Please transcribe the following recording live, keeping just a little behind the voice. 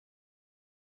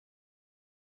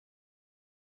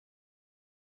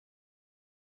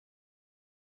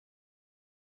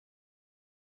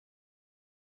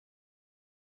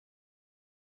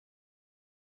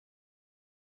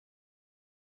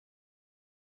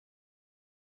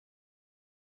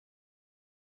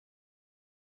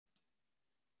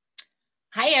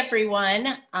Hi, everyone.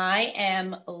 I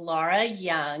am Laura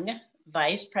Young,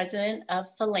 Vice President of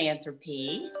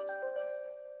Philanthropy.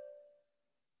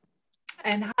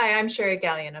 And hi, I'm Cherie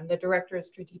Galyean. I'm the Director of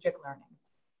Strategic Learning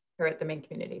here at the Maine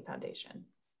Community Foundation.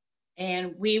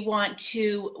 And we want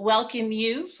to welcome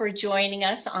you for joining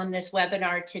us on this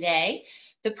webinar today.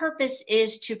 The purpose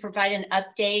is to provide an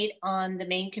update on the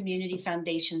Maine Community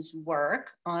Foundation's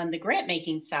work on the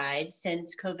grant-making side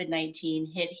since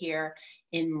COVID-19 hit here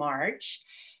in March.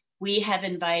 We have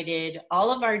invited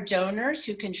all of our donors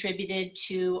who contributed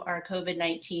to our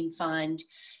COVID-19 fund,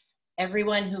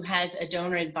 everyone who has a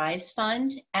donor advised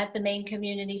fund at the Maine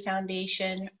Community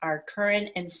Foundation, our current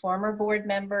and former board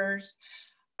members,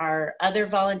 our other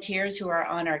volunteers who are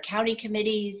on our county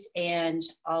committees, and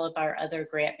all of our other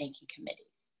grant-making committees.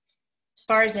 As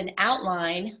far as an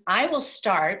outline, I will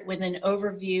start with an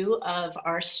overview of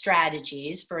our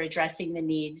strategies for addressing the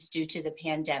needs due to the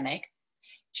pandemic.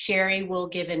 Cherie will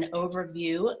give an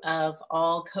overview of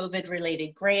all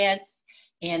COVID-related grants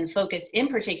and focus in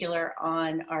particular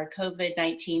on our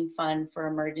COVID-19 Fund for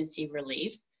Emergency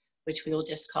Relief, which we will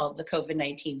just call the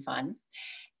COVID-19 Fund,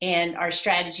 and our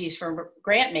strategies for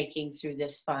grant making through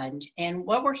this fund and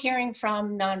what we're hearing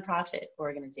from nonprofit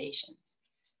organizations.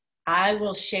 I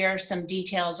will share some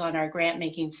details on our grant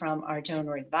making from our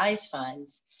donor advised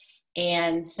funds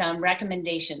and some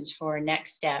recommendations for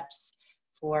next steps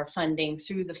for funding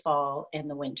through the fall and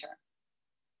the winter.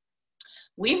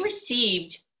 We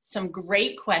received some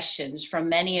great questions from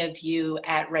many of you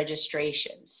at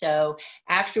registration. So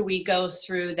after we go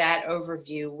through that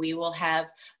overview, we will have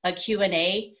a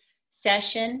Q&A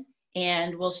session,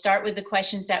 and we'll start with the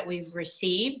questions that we've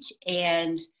received.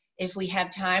 And if we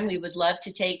have time, we would love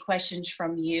to take questions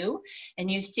from you. And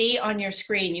you see on your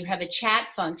screen, you have a chat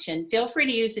function. Feel free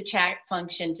to use the chat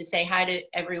function to say hi to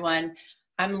everyone.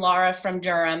 I'm Laura from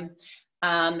Durham,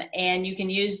 and you can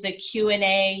use the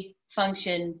Q&A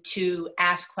function to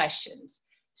ask questions.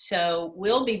 So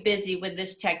we'll be busy with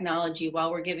this technology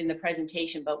while we're giving the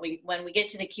presentation, but when we get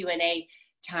to the Q&A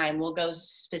time, we'll go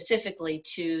specifically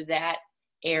to that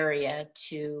area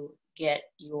to get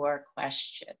your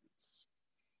questions.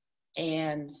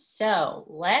 And so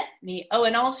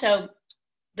and also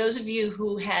those of you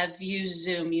who have used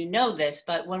Zoom, you know this,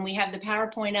 but when we have the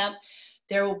PowerPoint up,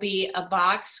 there will be a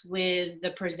box with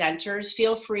the presenters.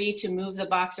 Feel free to move the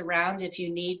box around if you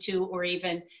need to, or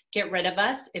even get rid of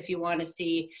us if you want to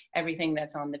see everything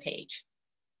that's on the page.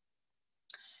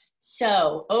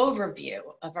 So, overview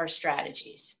of our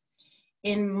strategies.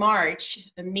 In March,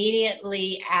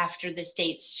 immediately after the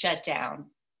state shut down,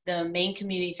 the Maine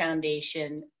Community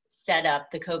Foundation set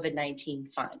up the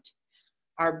COVID-19 Fund.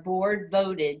 Our board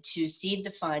voted to seed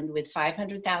the fund with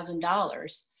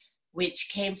 $500,000, which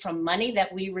came from money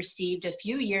that we received a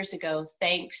few years ago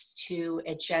thanks to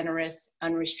a generous,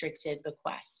 unrestricted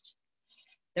bequest.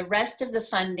 The rest of the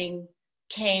funding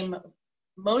came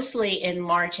mostly in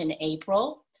March and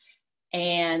April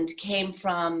and came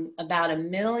from about $1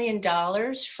 million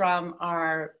from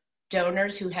our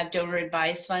donors who have donor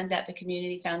advised funds at the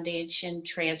Community Foundation,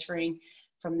 transferring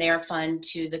from their fund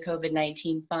to the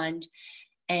COVID-19 fund.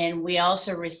 And we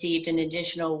also received an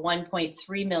additional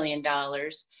 $1.3 million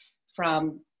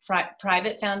from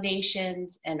private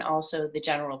foundations and also the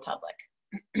general public.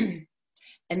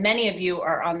 And many of you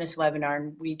are on this webinar,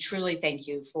 and we truly thank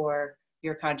you for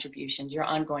your contributions, your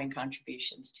ongoing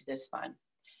contributions to this fund.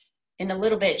 In a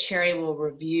little bit, Cherie will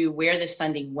review where this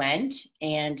funding went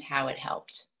and how it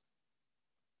helped.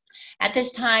 At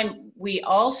this time, we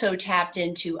also tapped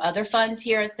into other funds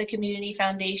here at the Community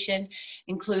Foundation,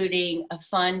 including a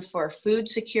fund for food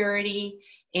security,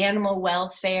 animal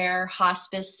welfare,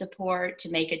 hospice support to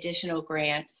make additional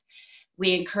grants.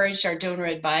 We encouraged our donor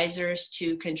advisors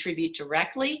to contribute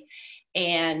directly,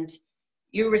 and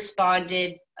you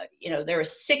responded, there were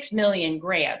 6 million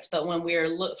grants, but when we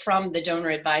were from the donor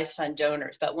advised fund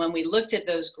donors, but when we looked at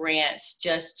those grants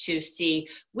just to see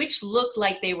which looked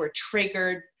like they were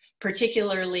triggered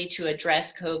particularly to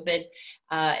address COVID,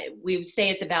 we would say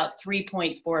it's about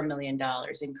 $3.4 million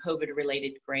in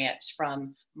COVID-related grants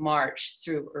from March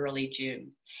through early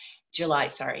July.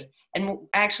 And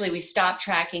actually we stopped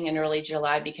tracking in early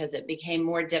July because it became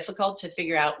more difficult to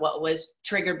figure out what was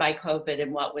triggered by COVID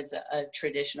and what was a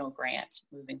traditional grant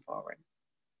moving forward.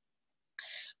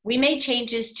 We made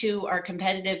changes to our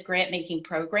competitive grant-making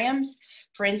programs.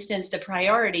 For instance, the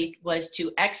priority was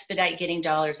to expedite getting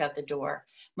dollars out the door,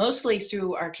 mostly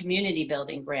through our community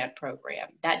building grant program.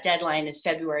 That deadline is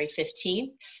February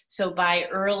 15th. So by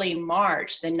early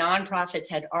March, the nonprofits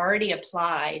had already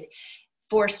applied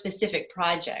for specific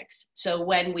projects. So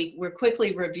when we were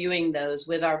quickly reviewing those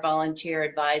with our volunteer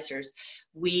advisors,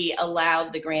 we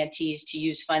allowed the grantees to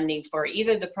use funding for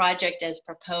either the project as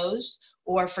proposed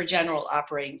or for general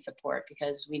operating support,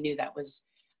 because we knew that was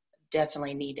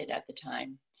definitely needed at the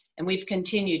time. And we've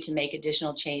continued to make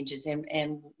additional changes,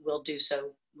 and will do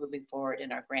so moving forward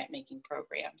in our grant making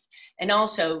programs. And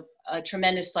also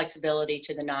tremendous flexibility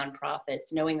to the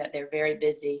nonprofits, knowing that they're very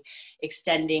busy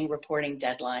extending reporting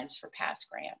deadlines for past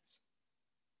grants.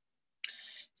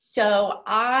 So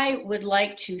I would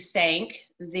like to thank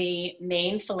the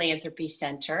Maine Philanthropy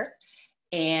Center,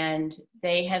 and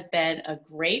they have been a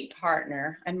great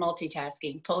partner. I'm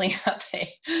multitasking, pulling up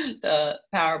the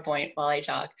PowerPoint while I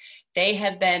talk. They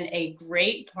have been a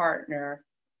great partner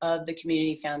of the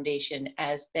Community Foundation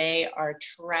as they are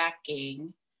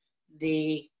tracking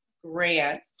the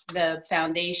grants, the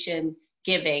foundation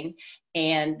giving,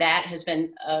 and that has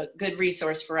been a good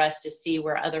resource for us to see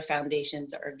where other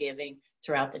foundations are giving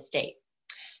throughout the state.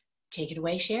 Take it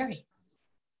away, Cherie.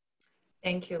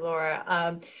 Thank you, Laura.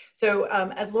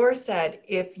 As Laura said,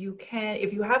 if you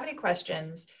have any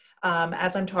questions,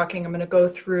 as I'm talking, I'm going to go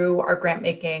through our grant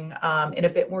making in a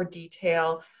bit more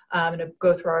detail. I'm going to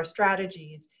go through our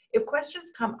strategies. If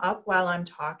questions come up while I'm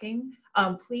talking,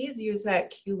 please use that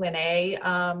Q&A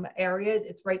area.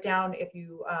 It's right down. If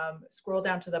you scroll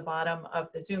down to the bottom of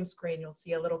the Zoom screen, you'll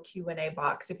see a little Q&A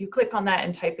box. If you click on that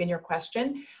and type in your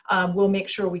question, we'll make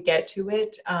sure we get to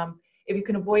it. If you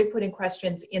can avoid putting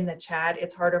questions in the chat,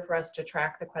 it's harder for us to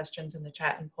track the questions in the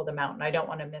chat and pull them out, and I don't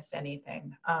want to miss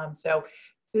anything. So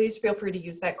please feel free to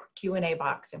use that Q&A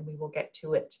box, and we will get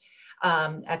to it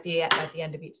at the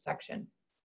end of each section.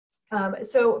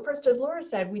 So first, as Laura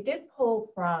said, we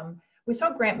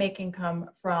saw grant making come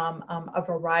from a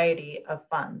variety of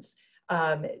funds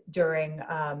during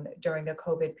the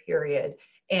COVID period.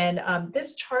 And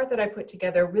this chart that I put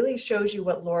together really shows you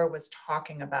what Laura was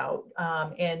talking about.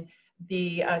 In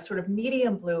the sort of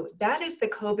medium blue, that is the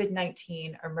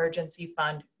COVID-19 Emergency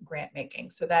Fund grant making.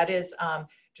 So that is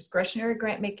discretionary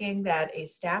grant making that a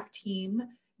staff team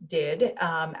did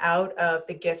out of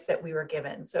the gifts that we were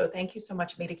given. So thank you so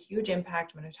much. It made a huge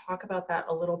impact. I'm going to talk about that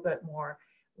a little bit more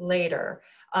later.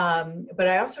 But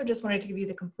I also just wanted to give you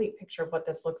the complete picture of what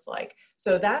this looks like.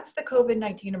 So that's the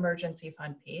COVID-19 Emergency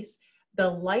Fund piece. The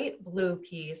light blue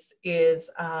piece is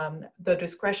the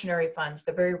discretionary funds,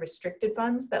 the very restricted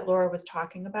funds that Laura was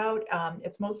talking about.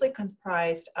 It's mostly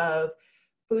comprised of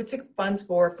funds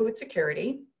for food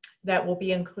security that will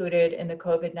be included in the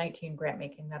COVID-19 grant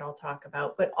making that I'll talk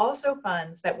about, but also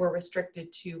funds that were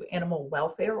restricted to animal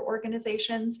welfare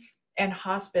organizations and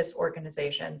hospice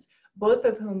organizations, both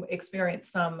of whom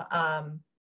experienced some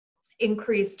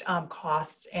increased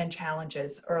costs and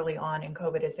challenges early on in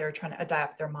COVID as they were trying to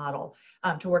adapt their model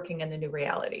to working in the new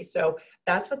reality. So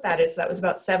that's what that is. That was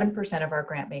about 7% of our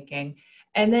grant making.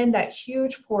 And then that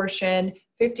huge portion,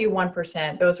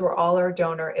 51%, those were all our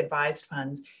donor advised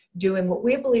funds, doing what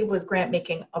we believe was grant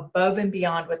making above and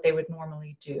beyond what they would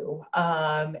normally do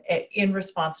in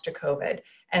response to COVID.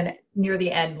 And near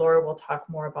the end, Laura will talk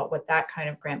more about what that kind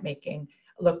of grant making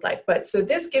looked like. But so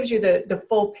this gives you the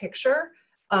full picture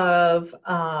of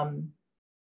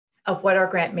what our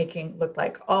grant making looked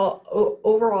like.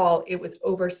 Overall, it was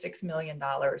over $6 million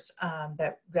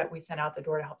that we sent out the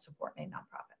door to help support Maine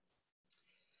nonprofits.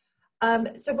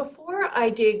 So before I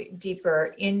dig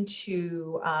deeper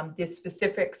into the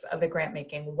specifics of the grant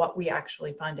making, what we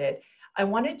actually funded, I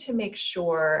wanted to make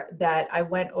sure that I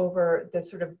went over the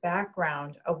sort of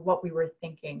background of what we were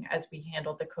thinking as we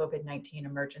handled the COVID-19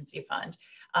 Emergency Fund,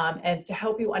 and to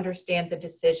help you understand the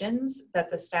decisions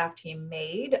that the staff team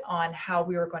made on how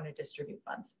we were going to distribute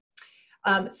funds.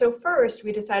 So first,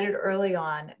 we decided early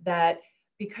on that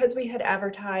because we had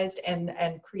advertised and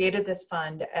created this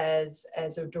fund as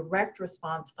a direct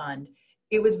response fund,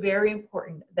 it was very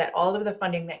important that all of the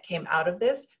funding that came out of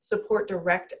this support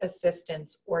direct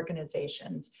assistance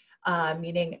organizations,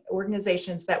 meaning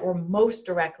organizations that were most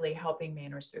directly helping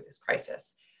Mainers through this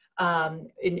crisis.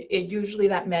 Usually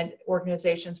that meant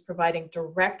organizations providing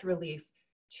direct relief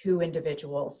to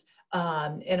individuals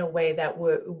in a way that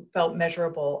felt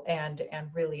measurable and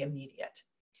really immediate.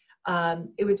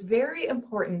 It was very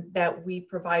important that we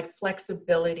provide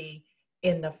flexibility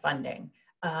in the funding.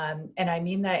 And I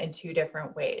mean that in two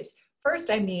different ways. First,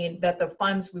 I mean that the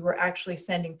funds we were actually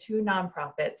sending to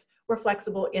nonprofits were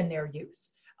flexible in their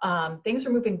use. Things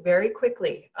were moving very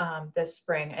quickly this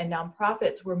spring, and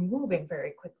nonprofits were moving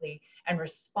very quickly and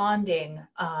responding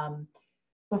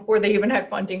before they even had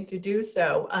funding to do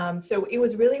so. So it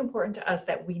was really important to us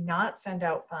that we not send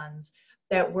out funds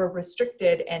that were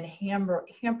restricted and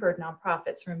hampered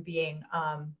nonprofits from being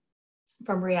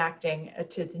from reacting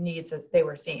to the needs that they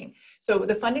were seeing. So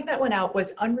the funding that went out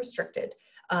was unrestricted.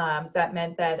 So that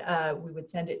meant that we would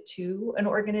send it to an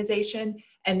organization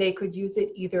and they could use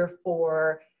it either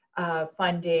for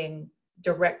funding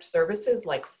direct services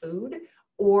like food,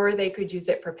 or they could use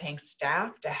it for paying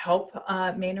staff to help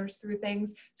Mainers through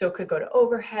things. So it could go to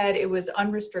overhead. It was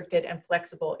unrestricted and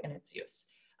flexible in its use.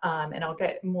 And I'll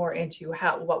get more into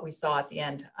what we saw at the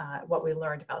end, what we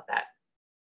learned about that.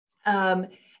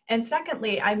 And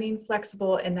secondly, I mean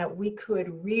flexible in that we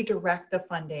could redirect the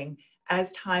funding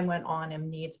as time went on and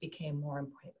needs became more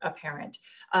apparent.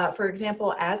 For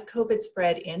example, as COVID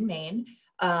spread in Maine,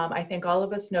 I think all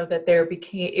of us know that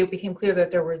it became clear that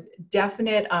there was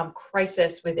definite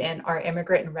crisis within our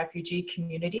immigrant and refugee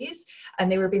communities, and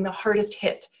they were being the hardest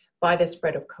hit by the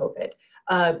spread of COVID.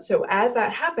 So as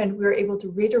that happened, we were able to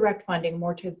redirect funding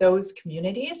more to those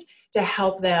communities to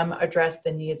help them address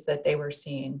the needs that they were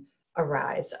seeing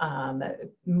arise,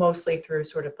 mostly through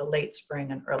sort of the late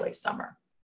spring and early summer.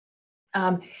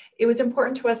 It was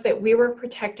important to us that we were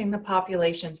protecting the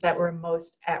populations that were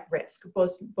most at risk,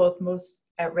 both most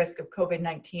at risk of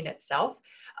COVID-19 itself,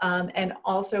 and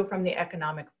also from the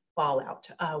economic fallout.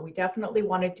 We definitely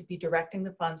wanted to be directing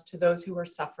the funds to those who were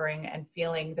suffering and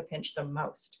feeling the pinch the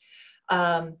most.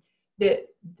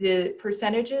 The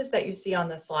percentages that you see on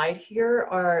the slide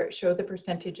here show the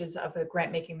percentages of the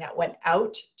grant making that went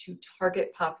out to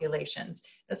target populations.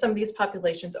 Now, some of these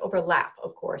populations overlap,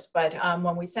 of course, but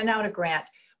when we send out a grant,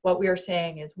 what we are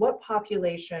saying is what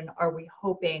population are we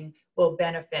hoping will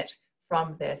benefit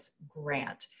from this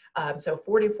grant? So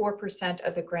 44%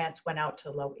 of the grants went out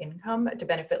to low income, to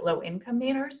benefit low income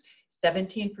Mainers,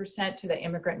 17% to the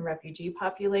immigrant and refugee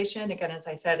population. Again, as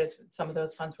I said, some of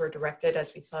those funds were directed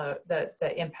as we saw the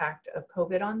impact of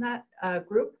COVID on that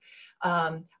group.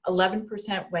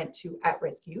 11% went to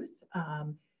at-risk youth,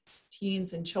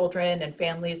 teens and children and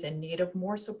families in need of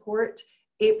more support.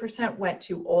 8% went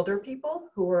to older people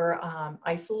who were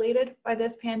isolated by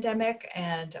this pandemic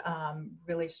and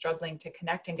really struggling to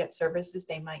connect and get services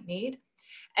they might need.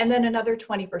 And then another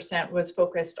 20% was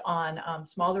focused on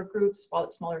smaller groups,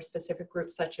 smaller specific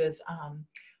groups such as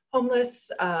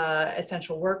homeless,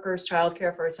 essential workers,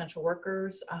 childcare for essential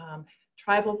workers,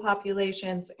 tribal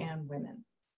populations, and women.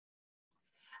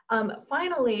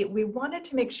 Finally, we wanted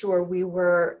to make sure we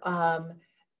were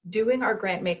doing our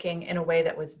grant making in a way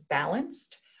that was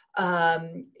balanced,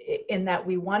 in that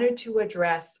we wanted to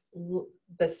address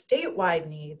the statewide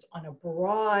needs on a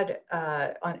broad,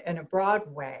 in a broad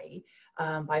way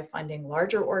by funding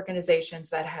larger organizations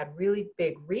that had really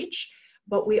big reach.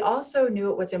 But we also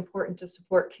knew it was important to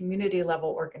support community level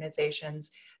organizations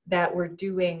that were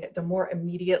doing the more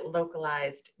immediate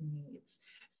localized needs.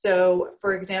 So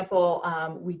for example,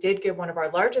 we did give one of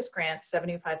our largest grants,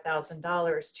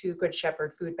 $75,000 to Good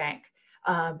Shepherd Food Bank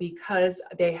because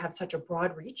they have such a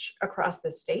broad reach across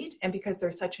the state and because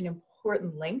they're such an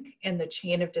important link in the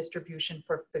chain of distribution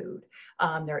for food.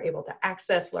 They're able to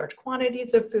access large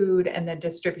quantities of food and then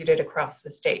distribute it across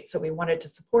the state. So we wanted to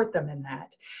support them in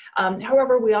that.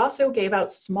 However, we also gave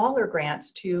out smaller grants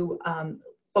to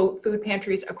food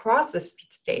pantries across the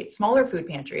state, smaller food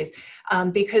pantries,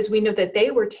 because we know that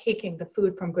they were taking the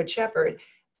food from Good Shepherd,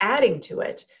 adding to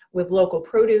it with local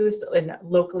produce and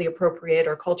locally appropriate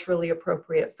or culturally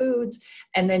appropriate foods,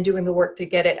 and then doing the work to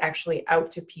get it actually out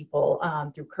to people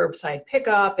through curbside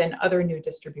pickup and other new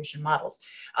distribution models.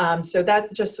 So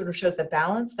that just sort of shows the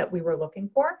balance that we were looking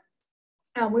for.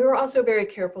 We were also very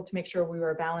careful to make sure we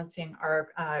were balancing our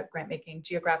grant making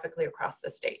geographically across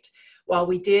the state. While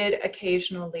we did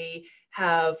occasionally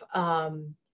have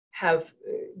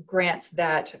grants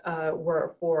that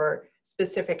were for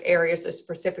specific areas or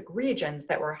specific regions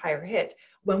that were higher hit,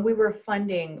 when we were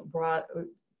funding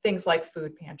things like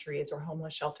food pantries or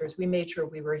homeless shelters, we made sure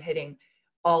we were hitting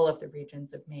all of the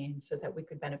regions of Maine so that we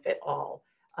could benefit all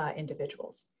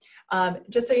individuals.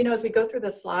 Just so you know, as we go through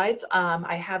the slides,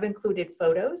 I have included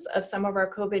photos of some of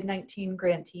our COVID-19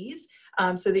 grantees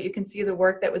so that you can see the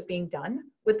work that was being done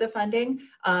with the funding.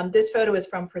 This photo is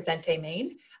from Presente,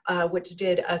 Maine, which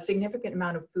did a significant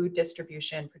amount of food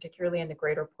distribution, particularly in the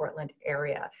greater Portland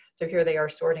area. So here they are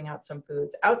sorting out some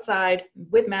foods outside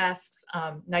with masks,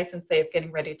 nice and safe,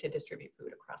 getting ready to distribute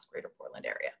food across greater Portland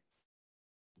area.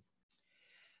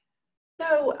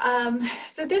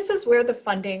 So this is where the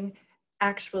funding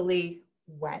actually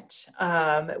went.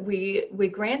 We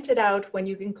granted out, when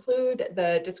you include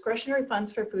the discretionary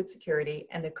funds for food security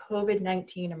and the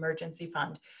COVID-19 emergency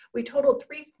fund, we totaled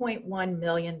 $3.1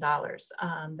 million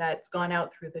that's gone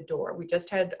out through the door. We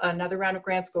just had another round of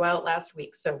grants go out last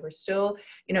week, so we're still,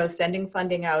 sending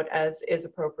funding out as is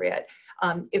appropriate.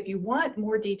 If you want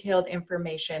more detailed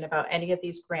information about any of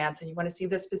these grants and you want to see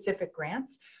the specific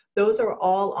grants, those are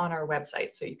all on our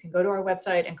website. So you can go to our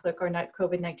website and click our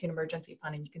COVID-19 Emergency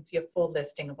Fund, and you can see a full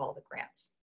listing of all the grants.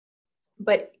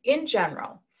 But in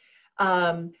general,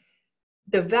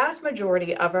 the vast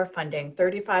majority of our funding,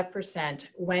 35%,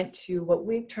 went to what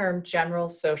we term general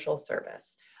social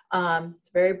service. It's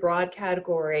a very broad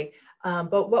category,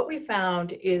 but what we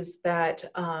found is that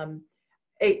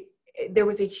there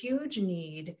was a huge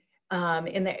need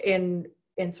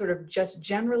in sort of just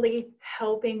generally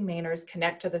helping Mainers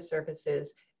connect to the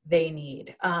services they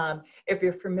need. If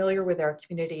you're familiar with our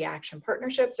community action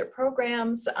partnerships or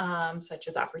programs, such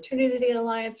as Opportunity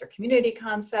Alliance or Community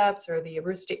Concepts or the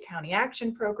Aroostook County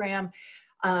Action Program,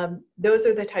 those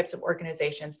are the types of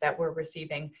organizations that were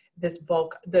receiving this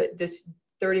bulk, this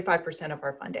 35% of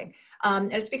our funding.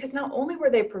 And it's because not only were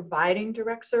they providing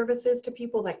direct services to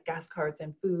people like gas cards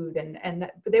and food,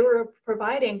 but they were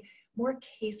providing more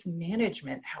case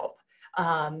management help.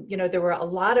 There were a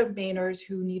lot of Mainers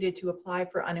who needed to apply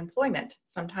for unemployment,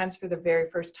 sometimes for the very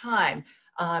first time.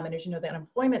 And as you know, the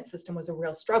unemployment system was a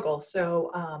real struggle.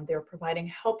 So they were providing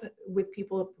help with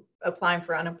people applying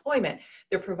for unemployment.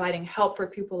 They're providing help for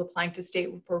people applying to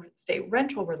state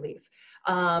rental relief,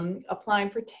 applying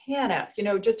for TANF,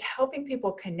 just helping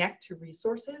people connect to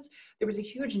resources. There was a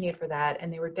huge need for that,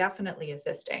 and they were definitely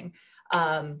assisting.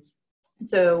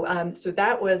 So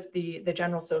that was the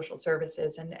general social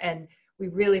services, and we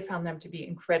really found them to be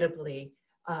incredibly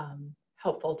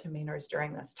helpful to Mainers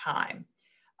during this time.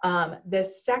 The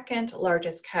second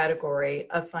largest category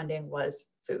of funding was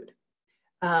food.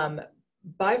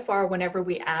 By far, whenever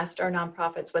we asked our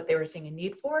nonprofits what they were seeing a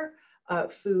need for,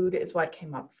 food is what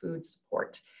came up, food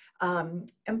support. And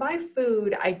by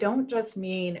food, I don't just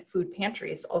mean food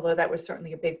pantries, although that was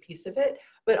certainly a big piece of it,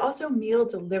 but also meal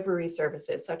delivery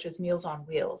services such as Meals on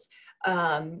Wheels,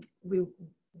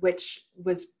 which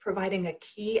was providing a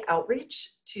key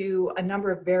outreach to a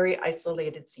number of very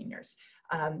isolated seniors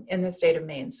in the state of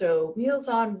Maine. So Meals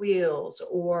on Wheels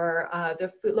or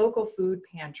the local food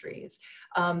pantries.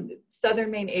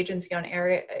 Southern Maine Agency on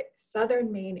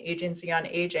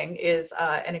Aging is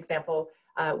an example.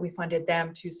 We funded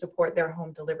them to support their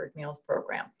home delivered meals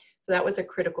program. So that was a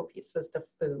critical piece, was the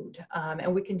food.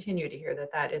 And we continue to hear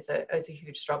that is a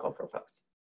huge struggle for folks.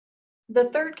 The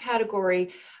third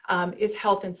category is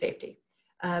health and safety.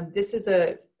 This is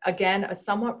again, a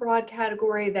somewhat broad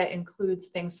category that includes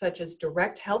things such as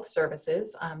direct health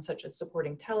services, such as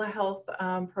supporting telehealth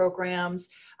programs,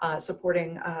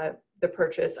 supporting the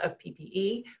purchase of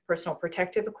PPE, personal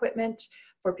protective equipment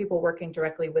for people working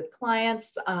directly with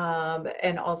clients,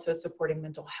 and also supporting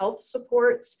mental health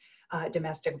supports,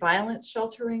 domestic violence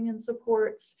sheltering and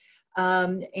supports,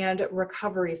 and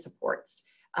recovery supports.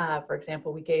 For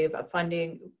example, we gave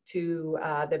funding to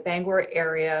the Bangor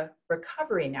Area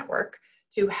Recovery Network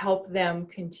to help them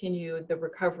continue the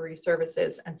recovery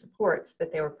services and supports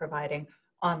that they were providing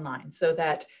online, so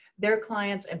that their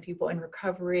clients and people in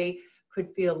recovery could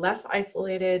feel less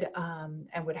isolated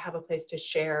and would have a place to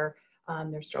share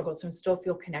their struggles and still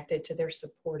feel connected to their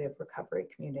supportive recovery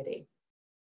community.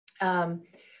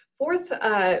 Fourth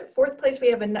place,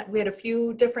 we had a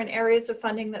few different areas of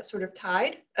funding that sort of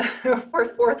tied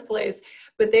for fourth place,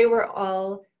 but they were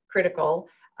all critical.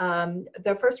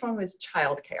 The first one was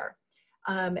childcare.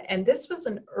 And this was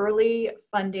an early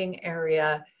funding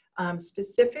area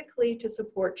specifically to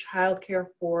support childcare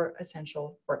for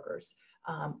essential workers,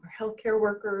 our healthcare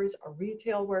workers, our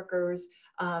retail workers,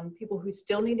 people who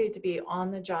still needed to be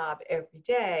on the job every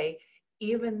day,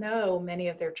 even though many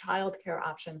of their childcare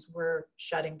options were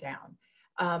shutting down.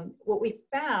 What we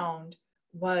found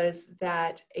was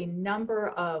that a number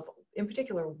of, in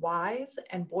particular, Ys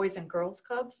and Boys and Girls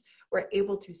Clubs were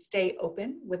able to stay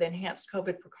open with enhanced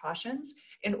COVID precautions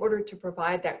in order to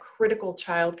provide that critical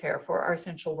childcare for our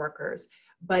essential workers.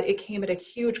 But it came at a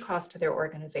huge cost to their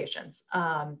organizations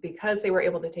because they were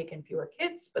able to take in fewer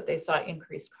kids, but they saw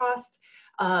increased costs.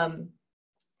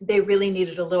 They really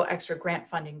needed a little extra grant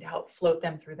funding to help float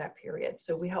them through that period.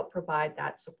 So we helped provide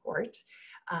that support.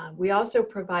 We also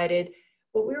provided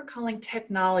what we were calling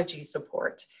technology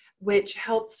support, which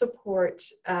helped support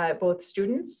both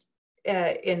students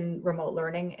in remote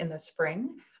learning in the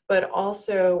spring, but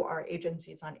also our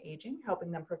agencies on aging,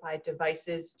 helping them provide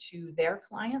devices to their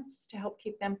clients to help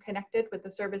keep them connected with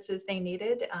the services they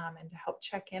needed and to help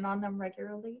check in on them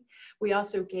regularly. We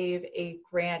also gave a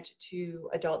grant to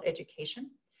adult education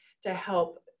to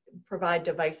help provide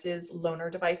devices,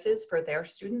 loaner devices for their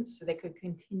students so they could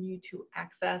continue to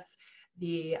access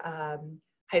the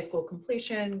high school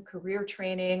completion, career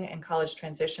training, and college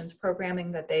transitions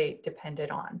programming that they depended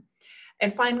on.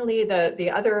 And finally,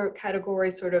 the other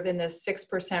category sort of in the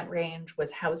 6% range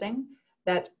was housing.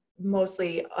 That's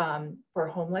mostly for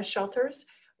homeless shelters,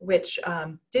 which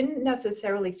didn't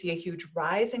necessarily see a huge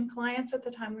rise in clients at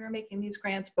the time we were making these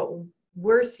grants, but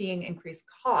we're seeing increased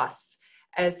costs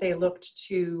as they looked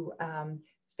to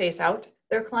space out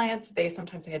their clients. They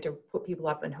sometimes had to put people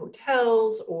up in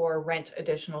hotels or rent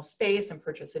additional space and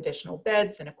purchase additional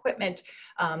beds and equipment.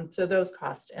 So those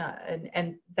costs,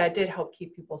 and that did help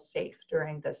keep people safe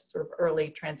during this sort of early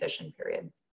transition period.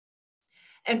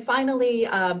 And finally,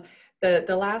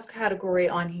 the last category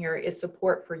on here is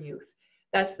support for youth.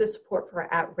 That's the support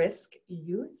for at-risk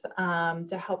youth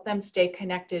to help them stay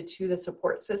connected to the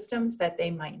support systems that they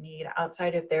might need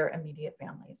outside of their immediate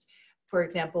families. For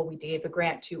example, we gave a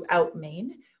grant to Out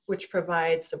Maine, which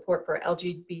provides support for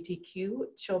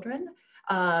LGBTQ children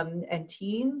and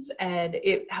teens, and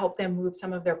it helped them move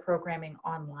some of their programming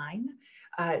online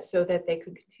so that they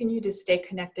could continue to stay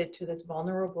connected to this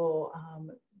vulnerable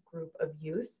group of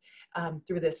youth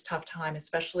through this tough time,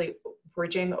 especially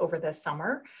bridging over the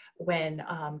summer when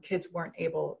kids weren't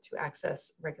able to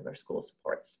access regular school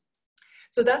supports.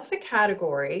 So that's the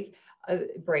category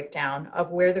breakdown of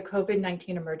where the COVID-19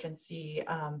 emergency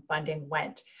funding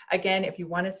went. Again, if you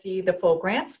want to see the full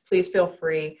grants, please feel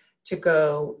free to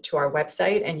go to our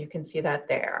website and you can see that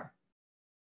there.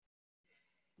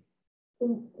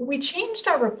 We changed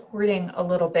our reporting a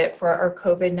little bit for our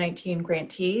COVID-19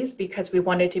 grantees because we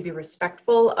wanted to be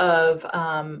respectful of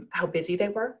how busy they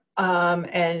were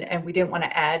and we didn't want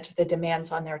to add to the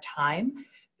demands on their time.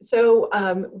 So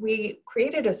we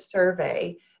created a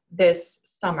survey this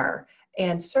summer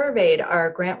and surveyed our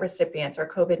grant recipients, our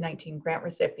COVID-19 grant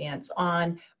recipients,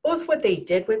 on both what they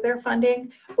did with their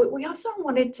funding, but we also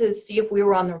wanted to see if we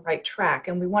were on the right track,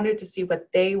 and we wanted to see what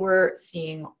they were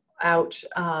seeing out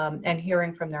and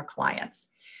hearing from their clients.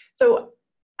 So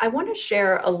I want to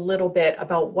share a little bit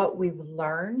about what we've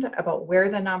learned about where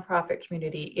the nonprofit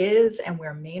community is and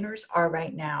where Mainers are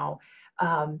right now,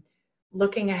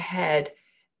 looking ahead.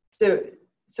 So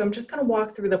I'm just going to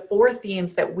walk through the 4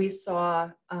 themes that we saw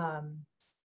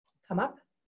come up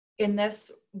in this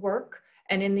work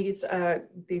and in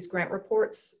these grant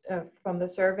reports from the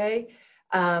survey.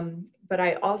 But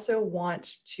I also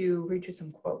want to read you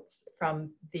some quotes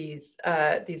from these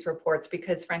reports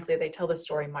because frankly, they tell the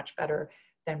story much better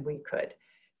than we could.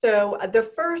 So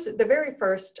the very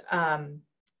first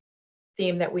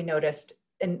theme that we noticed,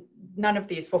 and none of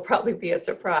these will probably be a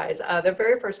surprise, the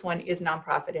very first one is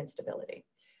nonprofit instability.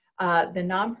 The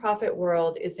nonprofit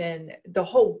world is in the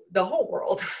whole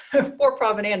world,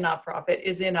 for-profit and nonprofit,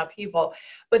 is in upheaval.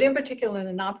 But in particular, in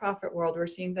the nonprofit world, we're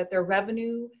seeing that their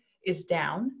revenue is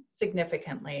down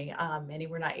significantly. Many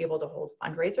were not able to hold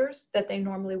fundraisers that they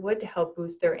normally would to help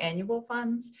boost their annual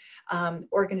funds.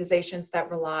 Organizations that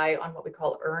rely on what we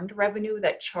call earned revenue,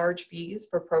 that charge fees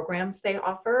for programs they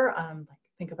offer, like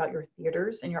think about your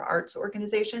theaters and your arts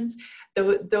organizations,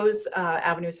 those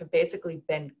avenues have basically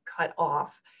been cut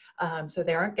off. So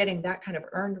they aren't getting that kind of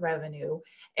earned revenue.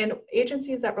 And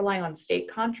agencies that rely on state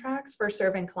contracts for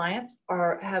serving clients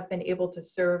have been able to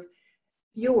serve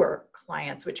fewer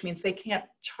clients, which means they can't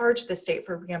charge the state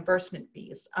for reimbursement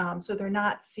fees. So they're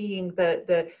not seeing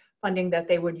the funding that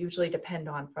they would usually depend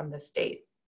on from the state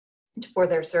for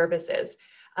their services.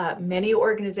 Many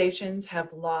organizations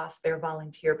have lost their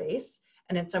volunteer base,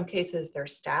 and in some cases their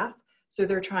staff. So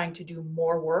they're trying to do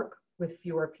more work with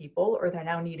fewer people, or they're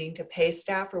now needing to pay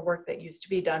staff for work that used to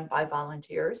be done by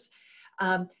volunteers.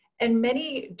 And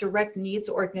many direct needs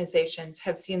organizations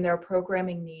have seen their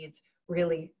programming needs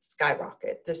really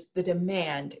skyrocket. The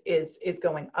demand is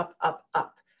going up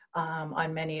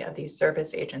on many of these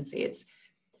service agencies.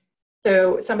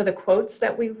 So some of the quotes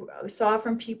that we saw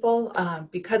from people,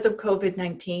 because of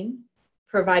COVID-19,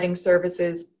 providing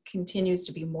services continues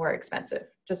to be more expensive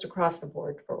just across the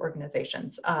board for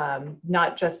organizations,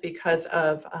 not just because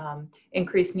of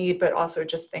increased need, but also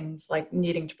just things like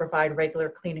needing to provide regular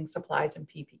cleaning supplies and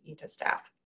PPE to staff.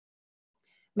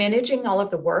 Managing all of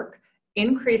the work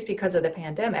increased because of the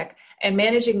pandemic, and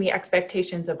managing the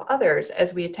expectations of others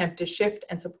as we attempt to shift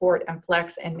and support and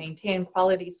flex and maintain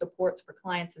quality supports for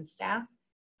clients and staff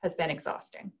has been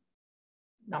exhausting.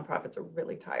 Nonprofits are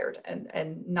really tired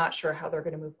and not sure how they're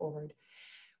going to move forward.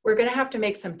 We're going to have to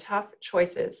make some tough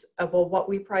choices about what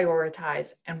we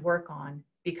prioritize and work on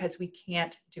because we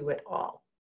can't do it all,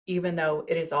 even though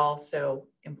it is all so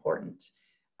important.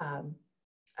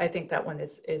 I think that one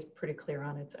is pretty clear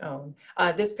on its own.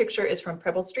 This picture is from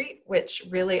Preble Street, which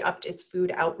really upped its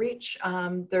food outreach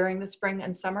during the spring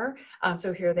and summer.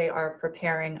 So here they are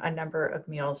preparing a number of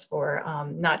meals for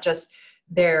not just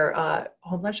their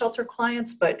homeless shelter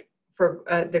clients, but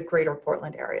for the greater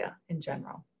Portland area in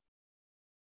general.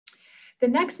 The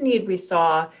next need we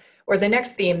saw, or the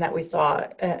next theme that we saw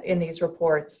in these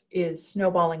reports, is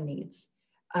snowballing needs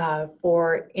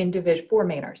for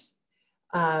Mainers.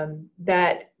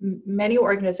 That many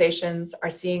organizations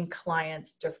are seeing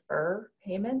clients defer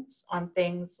payments on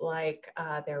things like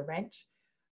their rent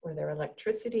or their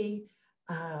electricity.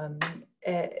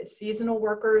 Seasonal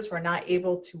workers were not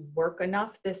able to work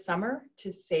enough this summer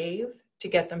to save to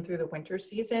get them through the winter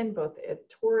season, both at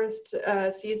tourist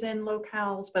season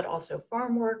locales, but also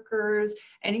farm workers.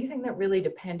 Anything that really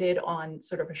depended on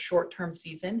sort of a short-term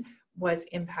season was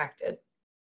impacted.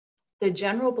 The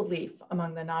general belief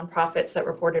among the nonprofits that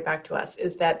reported back to us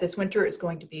is that this winter is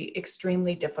going to be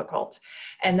extremely difficult,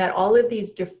 and that all of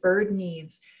these deferred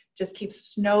needs just keep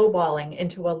snowballing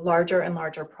into a larger and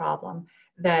larger problem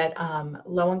that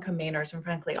low-income Mainers, and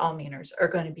frankly all Mainers, are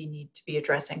going to need to be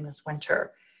addressing this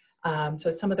winter.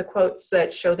 So some of the quotes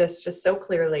that show this just so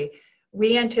clearly: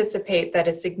 we anticipate that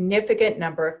a significant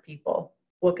number of people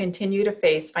will continue to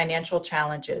face financial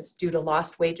challenges due to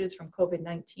lost wages from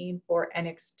COVID-19 for an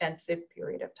extensive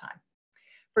period of time.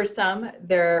 For some,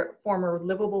 their former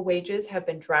livable wages have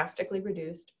been drastically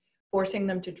reduced, forcing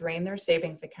them to drain their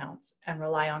savings accounts and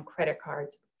rely on credit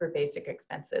cards for basic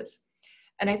expenses.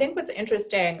 And I think what's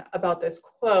interesting about this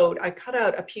quote, I cut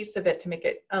out a piece of it to make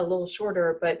it a little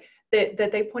shorter, but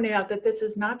that they pointed out that this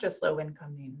is not just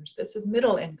low-income Mainers, this is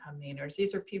middle-income Mainers.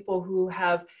 These are people who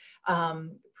have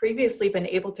previously been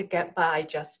able to get by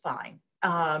just fine,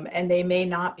 and they may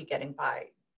not be getting by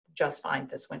just fine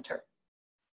this winter.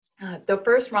 The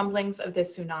first rumblings of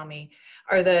this tsunami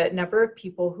are the number of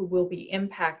people who will be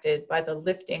impacted by the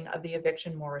lifting of the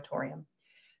eviction moratorium.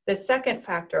 The second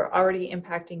factor already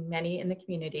impacting many in the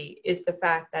community is the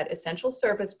fact that essential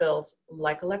service bills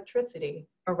like electricity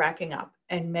are racking up,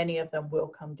 and many of them will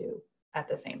come due at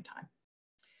the same time.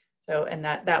 So, and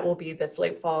that will be this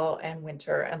late fall and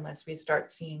winter unless we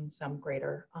start seeing some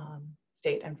greater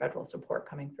state and federal support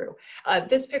coming through.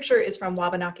 This picture is from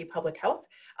Wabanaki Public Health,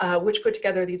 which put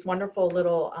together these wonderful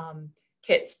little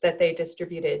kits that they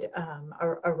distributed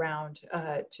around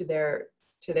to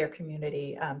their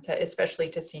community, especially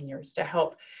to seniors, to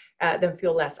help them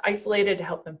feel less isolated, to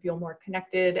help them feel more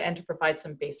connected, and to provide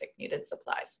some basic needed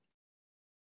supplies.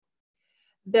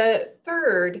 The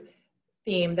third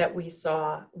theme that we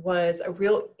saw was a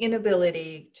real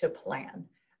inability to plan.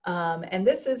 And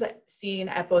this is seen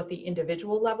at both the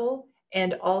individual level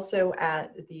and also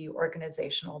at the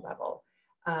organizational level.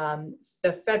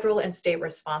 The federal and state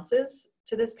responses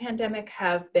to this pandemic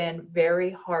have been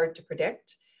very hard to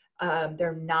predict.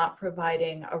 They're not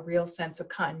providing a real sense of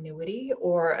continuity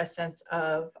or a sense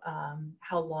of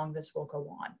how long this will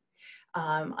go on.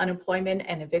 Unemployment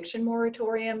and eviction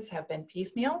moratoriums have been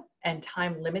piecemeal and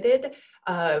time limited,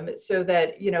 so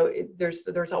that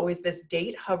there's always this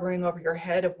date hovering over your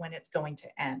head of when it's going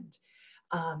to end.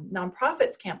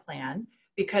 Nonprofits can't plan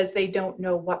because they don't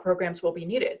know what programs will be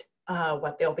needed,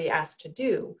 what they'll be asked to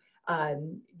do. I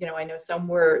know some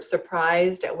were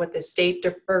surprised at what the state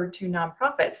deferred to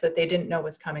nonprofits that they didn't know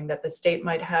was coming, that the state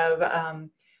might have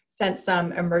sent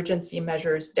some emergency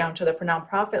measures down to the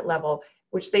nonprofit level,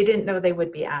 which they didn't know they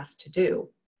would be asked to do.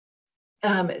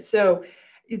 So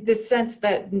the sense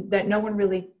that no one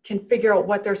really can figure out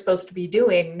what they're supposed to be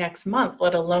doing next month,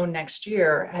 let alone next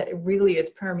year, it really is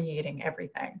permeating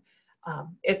everything.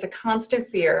 It's a constant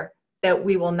fear that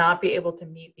we will not be able to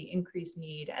meet the increased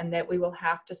need and that we will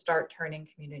have to start turning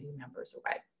community members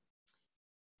away.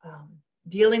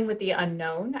 Dealing with the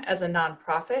unknown as a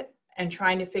nonprofit and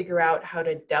trying to figure out how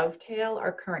to dovetail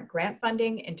our current grant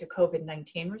funding into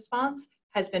COVID-19 response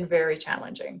has been very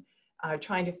challenging.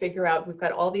 Trying to figure out, we've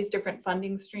got all these different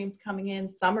funding streams coming in.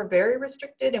 Some are very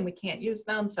restricted and we can't use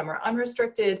them. Some are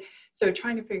unrestricted. So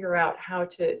trying to figure out how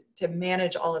to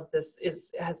manage all of this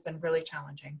has been really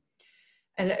challenging.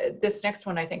 And this next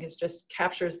one, I think, just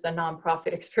captures the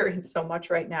nonprofit experience so much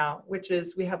right now, which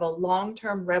is we have a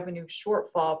long-term revenue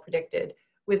shortfall predicted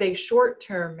with a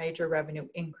short-term major revenue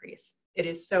increase. It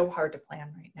is so hard to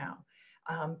plan right now.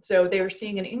 So they are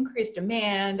seeing an increased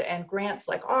demand, and grants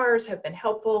like ours have been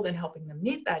helpful in helping them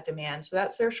meet that demand. So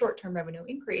that's their short-term revenue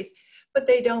increase, but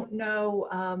they don't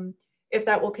know if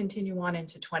that will continue on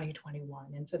into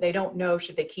 2021. And so they don't know,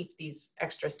 should they keep these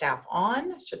extra staff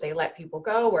on? Should they let people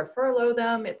go or furlough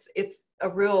them? It's a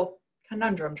real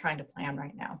conundrum trying to plan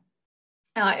right now.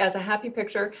 As a happy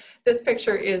picture, this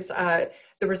picture is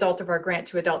the result of our grant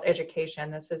to adult education.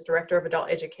 This is Director of Adult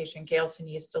Education, Gail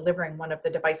Sinise, delivering one of the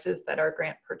devices that our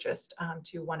grant purchased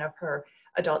to one of her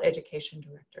adult education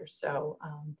directors. So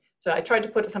I tried to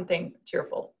put something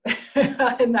cheerful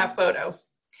in that photo.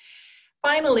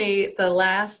 finally, the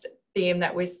last theme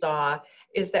that we saw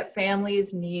is that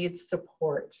families need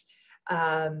support.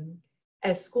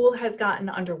 As school has gotten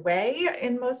underway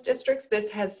in most districts, this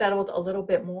has settled a little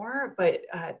bit more, but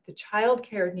the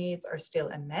childcare needs are still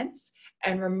immense,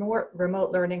 and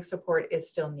remote learning support is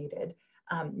still needed.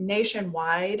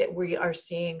 Nationwide, we are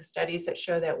seeing studies that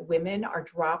show that women are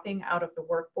dropping out of the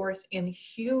workforce in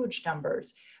huge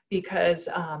numbers because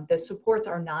the supports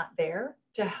are not there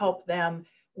to help them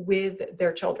with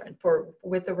their children.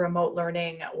 With the remote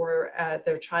learning, or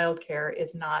their childcare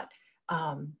is not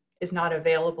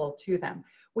available to them.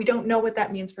 We don't know what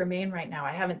that means for Maine right now.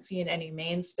 I haven't seen any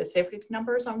Maine specific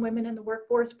numbers on women in the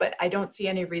workforce, but I don't see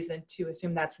any reason to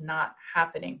assume that's not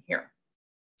happening here.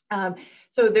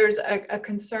 So there's a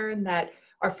concern that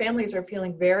our families are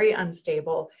feeling very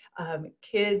unstable.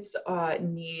 Kids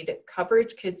need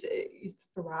coverage. Kids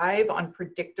thrive on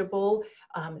predictable,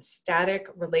 static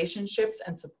relationships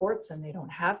and supports, and they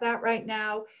don't have that right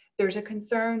now. There's a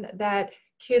concern that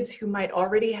kids who might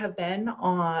already have been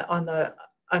on the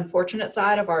unfortunate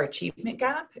side of our achievement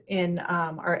gap in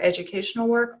our educational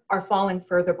work are falling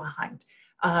further behind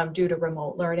due to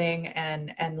remote learning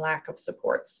and lack of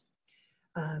supports.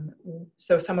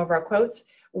 So some of our quotes: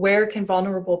 where can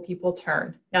vulnerable people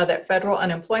turn? Now that federal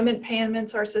unemployment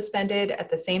payments are suspended, at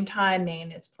the same time,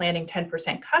 Maine is planning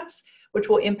 10% cuts, which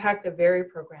will impact the very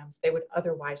programs they would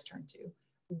otherwise turn to.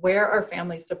 Where are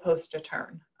families supposed to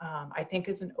turn? I think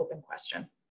is an open question.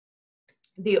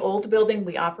 The old building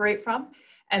we operate from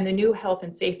and the new health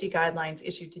and safety guidelines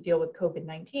issued to deal with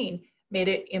COVID-19 made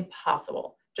it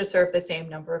impossible to serve the same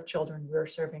number of children we were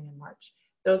serving in March.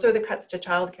 Those are the cuts to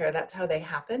childcare. That's how they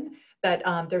happen, that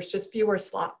there's just fewer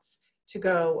slots to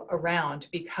go around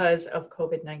because of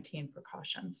COVID-19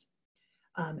 precautions.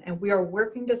 And we are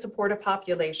working to support a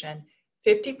population,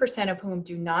 50% of whom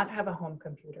do not have a home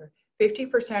computer,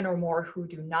 50% or more who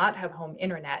do not have home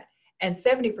internet, and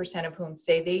 70% of whom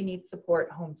say they need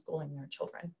support homeschooling their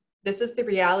children. This is the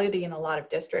reality in a lot of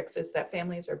districts, is that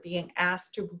families are being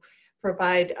asked to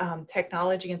provide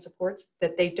technology and supports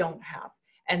that they don't have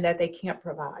and that they can't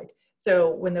provide.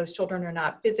 So when those children are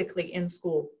not physically in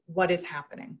school, what is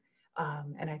happening?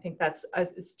 And I think that's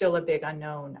still a big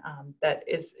unknown that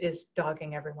is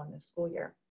dogging everyone this school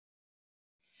year.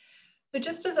 So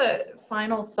just as a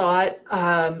final thought,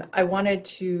 I wanted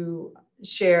to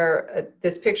share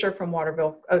this picture from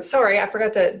Waterville. Oh, sorry, I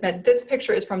forgot to mention, this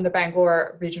picture is from the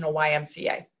Bangor Regional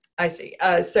YMCA. I see.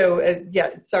 Yeah,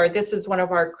 sorry, this is one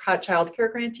of our child care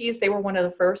grantees. They were one of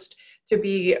the first to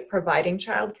be providing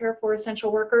childcare for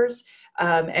essential workers.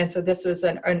 And so this was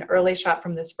an early shot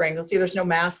from the spring. You'll see there's no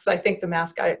masks. I think the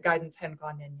mask guidance hadn't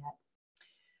gone in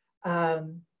yet.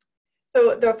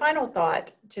 So the final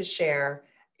thought to share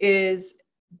is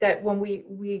that when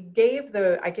I gave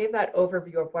that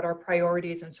overview of what our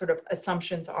priorities and sort of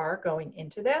assumptions are going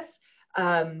into this.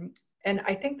 And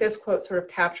I think this quote sort of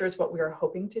captures what we are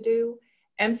hoping to do.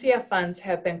 MCF funds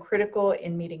have been critical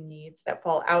in meeting needs that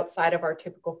fall outside of our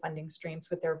typical funding streams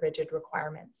with their rigid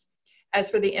requirements.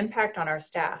 As for the impact on our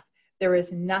staff, there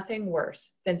is nothing worse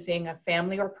than seeing a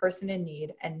family or person in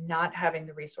need and not having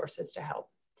the resources to help.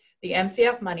 The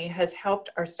MCF money has helped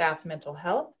our staff's mental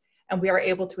health, and we are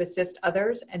able to assist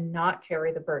others and not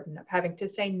carry the burden of having to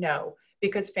say no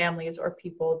because families or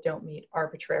people don't meet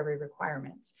arbitrary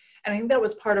requirements. And I think that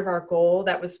was part of our goal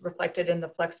that was reflected in the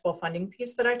flexible funding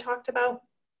piece that I talked about,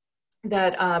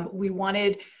 that we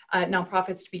wanted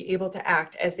nonprofits to be able to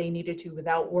act as they needed to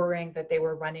without worrying that they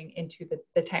were running into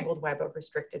the tangled web of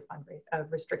restricted funding.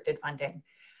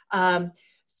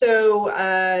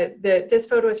 This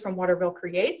photo is from Waterville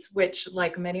Creates, which,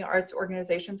 like many arts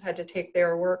organizations, had to take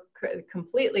their work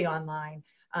completely online.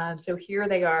 So here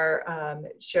they are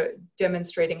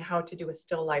demonstrating how to do a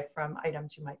still life from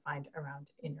items you might find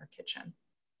around in your kitchen.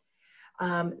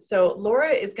 So Laura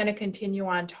is going to continue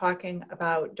on talking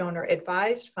about donor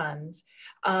advised funds.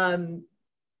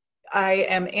 I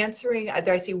am answering,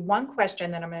 I see one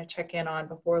question that I'm going to check in on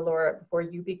before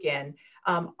you begin.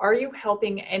 Are you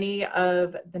helping any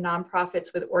of the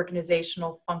nonprofits with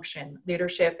organizational function,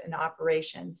 leadership, and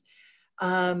operations?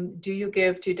 Do you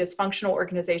give to dysfunctional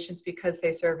organizations because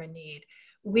they serve a need?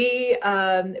 We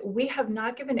have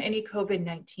not given any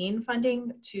COVID-19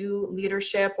 funding to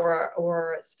leadership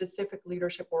or specific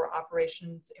leadership or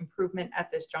operations improvement at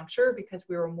this juncture because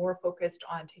we were more focused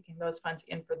on taking those funds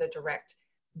in for the direct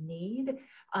need.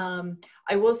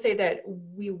 I will say that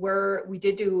we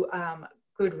did do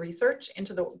good research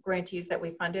into the grantees that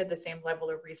we funded, the same level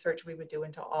of research we would do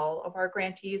into all of our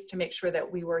grantees to make sure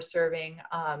that we were serving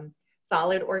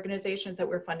solid organizations, that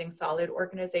we're funding solid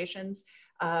organizations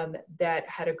that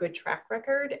had a good track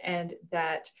record and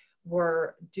that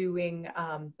were doing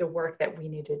the work that we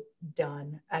needed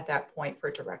done at that point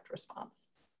for direct response.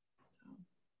 So,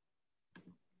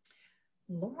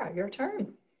 Laura, your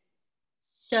turn.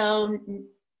 So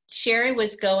Cherie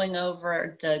was going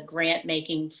over the grant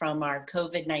making from our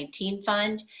COVID-19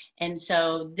 fund. And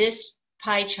so this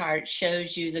pie chart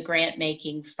shows you the grant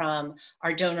making from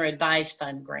our donor advised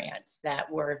fund grants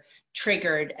that were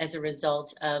triggered as a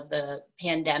result of the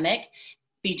pandemic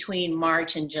between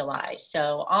March and July.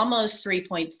 So almost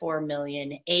 3.4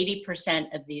 million,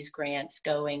 80% of these grants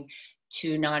going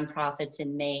to nonprofits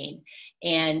in Maine.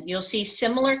 And you'll see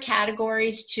similar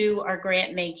categories to our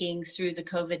grant making through the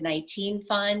COVID-19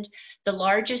 fund. The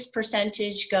largest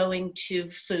percentage going to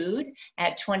food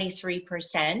at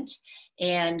 23%.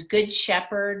 And Good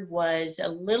Shepherd was a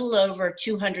little over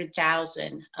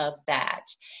 200,000 of that.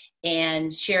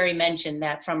 And Cherie mentioned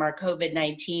that from our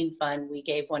COVID-19 fund, we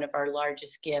gave one of our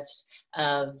largest gifts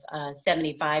of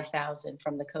 75,000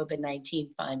 from the COVID-19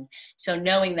 fund. So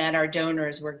knowing that our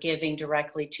donors were giving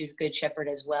directly to Good Shepherd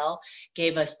as well,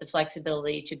 gave us the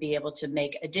flexibility to be able to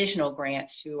make additional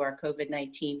grants through our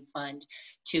COVID-19 fund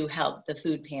to help the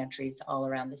food pantries all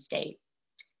around the state.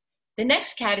 The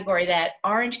next category, that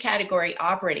orange category,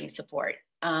 operating support.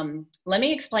 Let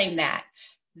me explain that.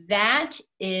 That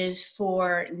is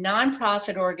for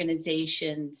nonprofit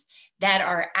organizations that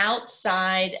are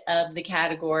outside of the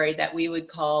category that we would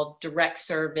call direct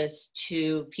service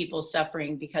to people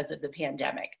suffering because of the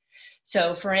pandemic.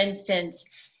 So for instance,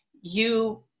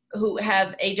 you who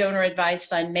have a donor advised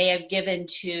fund may have given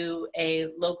to a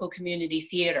local community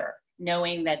theater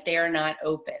knowing that they're not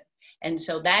open. And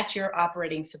so that's your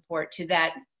operating support to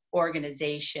that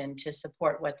organization to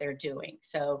support what they're doing.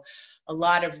 So a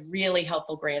lot of really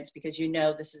helpful grants, because you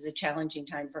know this is a challenging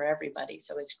time for everybody.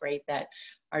 So it's great that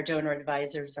our donor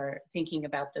advisors are thinking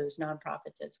about those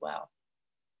nonprofits as well.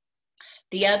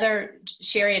 The other,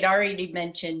 Cherie had already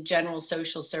mentioned general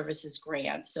social services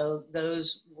grants. So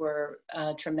those were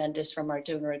tremendous from our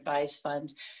donor advised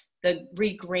funds. The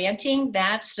regranting,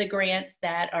 that's the grants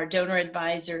that our donor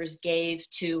advisors gave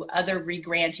to other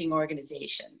regranting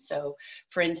organizations. So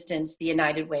for instance, the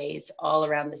United Ways all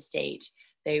around the state,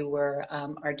 they were,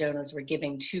 our donors were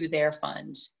giving to their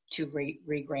funds to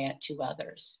regrant to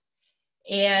others.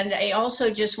 And I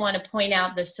also just want to point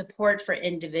out the support for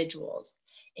individuals.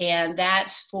 And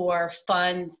that's for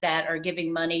funds that are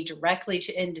giving money directly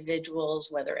to individuals,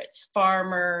 whether it's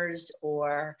farmers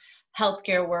or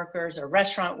healthcare workers or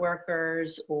restaurant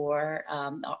workers or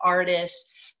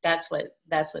artists. That's what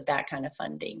that kind of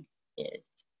funding is.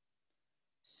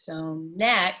 So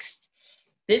next,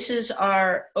 this is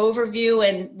our overview,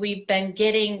 and we've been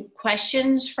getting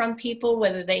questions from people,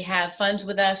 whether they have funds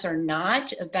with us or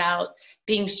not, about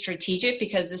being strategic,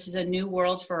 because this is a new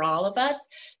world for all of us.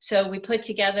 So we put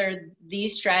together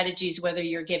these strategies, whether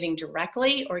you're giving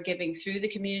directly or giving through the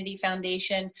community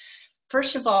foundation.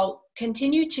 First of all,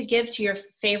 continue to give to your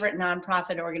favorite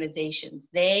nonprofit organizations.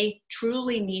 They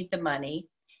truly need the money.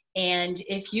 And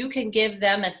if you can give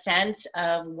them a sense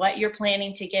of what you're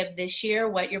planning to give this year,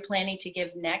 what you're planning to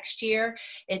give next year,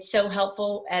 it's so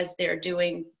helpful as they're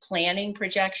doing planning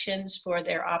projections for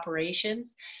their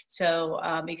operations. So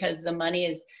because the money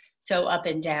is so up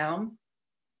and down.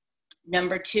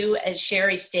 Number two, as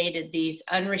Cherie stated, these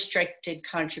unrestricted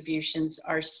contributions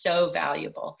are so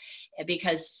valuable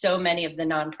because so many of the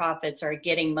nonprofits are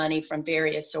getting money from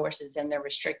various sources and they're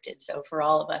restricted. So for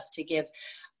all of us to give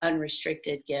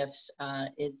unrestricted gifts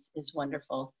is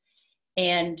wonderful.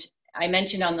 And I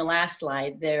mentioned on the last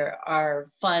slide, there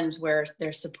are funds where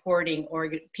they're supporting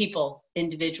people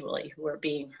individually who are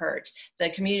being hurt.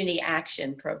 The community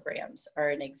action programs are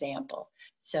an example.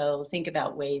 So think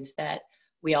about ways that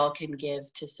we all can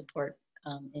give to support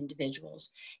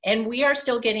individuals. And we are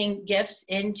still getting gifts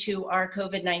into our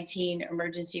COVID-19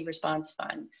 Emergency Response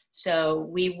Fund. So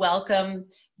we welcome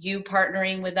you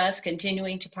partnering with us,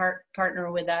 continuing to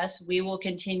partner with us. We will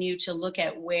continue to look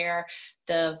at where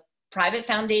the private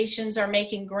foundations are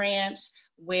making grants,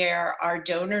 where our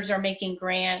donors are making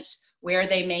grants, where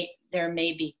there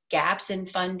may be gaps in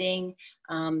funding.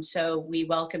 So we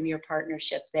welcome your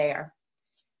partnership there.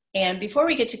 And before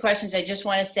we get to questions, I just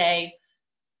want to say,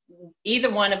 either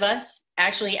one of us,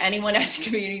 actually anyone at the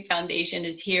Community Foundation,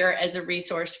 is here as a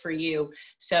resource for you.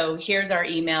 So here's our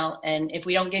email, and if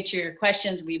we don't get to your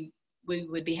questions, we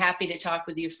would be happy to talk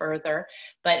with you further.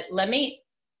 But let me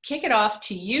kick it off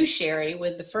to you, Cherie,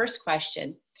 with the first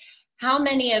question. How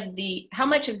much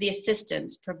of the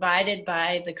assistance provided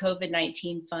by the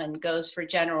COVID-19 fund goes for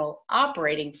general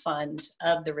operating funds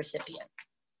of the recipient?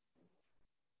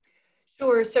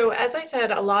 Sure. So as I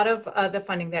said, a lot of the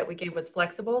funding that we gave was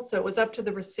flexible. So it was up to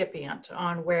the recipient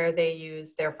on where they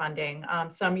used their funding.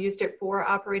 Some used it for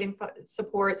operating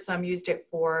support, some used it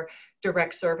for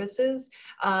direct services.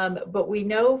 But we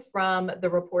know from the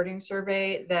reporting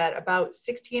survey that about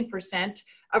 16%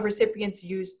 of recipients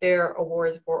used their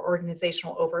awards for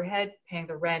organizational overhead, paying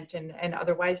the rent and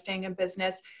otherwise staying in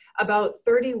business. About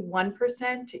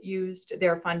 31% used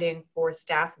their funding for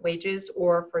staff wages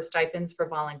or for stipends for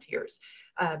volunteers.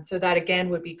 So that again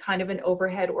would be kind of an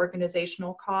overhead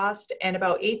organizational cost, and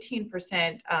about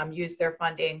 18% used their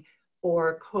funding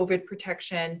for COVID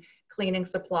protection, cleaning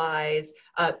supplies,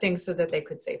 things so that they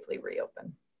could safely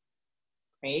reopen.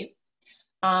 Great.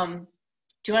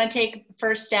 Do you want to take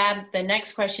first stab? The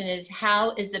next question is,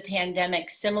 how is the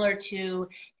pandemic similar to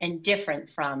and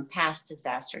different from past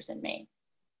disasters in Maine?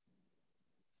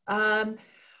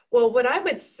 Well, what I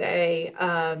would say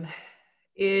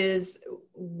is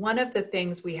one of the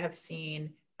things we have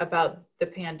seen about the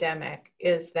pandemic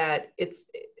is that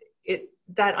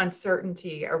that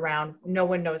uncertainty around no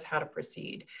one knows how to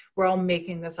proceed. We're all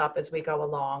making this up as we go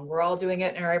along. We're all doing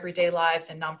it in our everyday lives,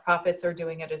 and nonprofits are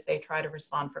doing it as they try to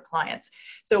respond for clients.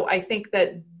 So I think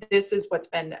that this is what's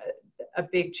been a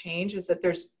big change, is that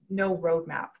there's no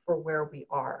roadmap for where we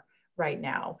are right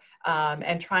now,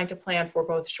 and trying to plan for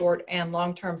both short and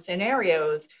long-term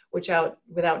scenarios, without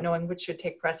knowing which should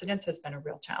take precedence, has been a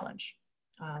real challenge.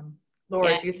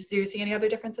 Laura, do you see any other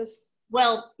differences?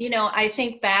 Well, I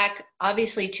think back,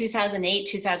 obviously 2008,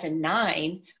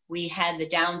 2009, we had the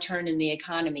downturn in the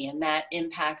economy, and that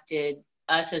impacted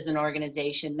us as an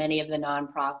organization, many of the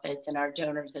nonprofits and our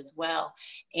donors as well.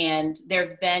 And there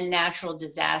have been natural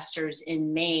disasters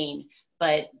in Maine,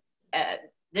 but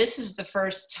this is the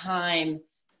first time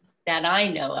that I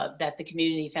know of that the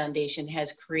Community Foundation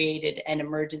has created an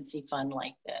emergency fund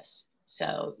like this.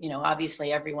 So,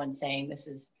 obviously everyone's saying this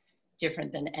is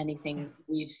different than anything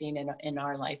we've seen in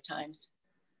our lifetimes.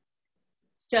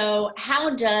 So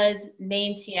how does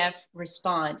MaineCF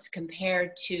response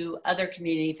compare to other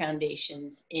community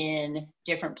foundations in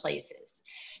different places?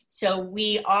 So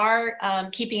we are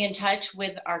keeping in touch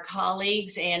with our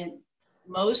colleagues, and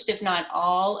most, if not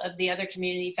all, of the other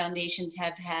community foundations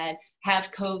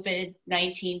have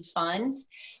COVID-19 funds.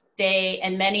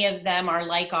 And many of them are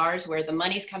like ours, where the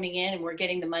money's coming in and we're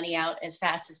getting the money out as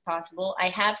fast as possible. I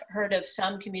have heard of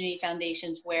some community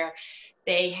foundations where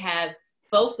they have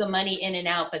both the money in and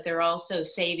out, but they're also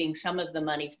saving some of the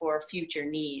money for future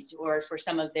needs or for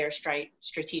some of their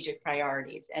strategic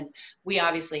priorities. And we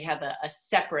obviously have a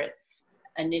separate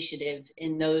initiative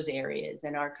in those areas,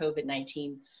 and our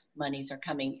COVID-19 monies are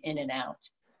coming in and out.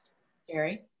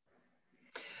 Cherie?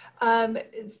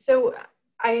 So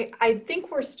I think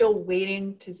we're still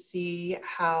waiting to see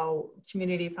how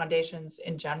community foundations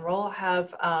in general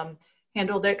have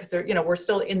handled it, because we're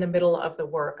still in the middle of the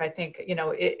work. I think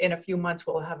in a few months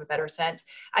we'll have a better sense.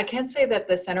 I can say that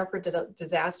the Center for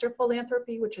Disaster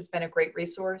Philanthropy, which has been a great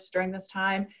resource during this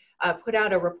time, put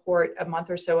out a report a month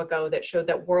or so ago that showed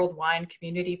that worldwide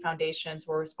community foundations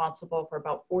were responsible for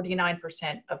about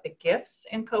 49% of the gifts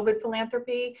in COVID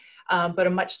philanthropy, but a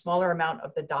much smaller amount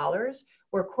of the dollars,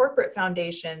 where corporate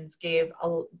foundations gave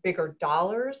bigger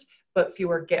dollars, but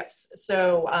fewer gifts.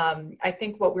 So I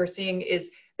think what we're seeing is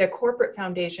that corporate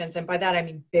foundations, and by that I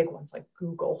mean big ones like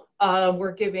Google,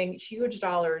 we're giving huge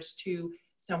dollars to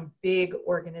some big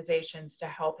organizations to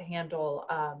help handle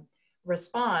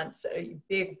response, a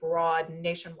big, broad,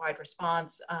 nationwide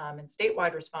response and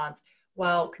statewide response,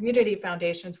 while community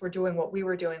foundations were doing what we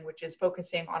were doing, which is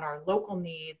focusing on our local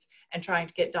needs and trying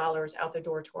to get dollars out the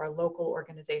door to our local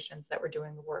organizations that were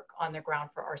doing the work on the ground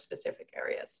for our specific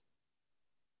areas.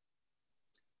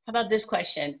 How about this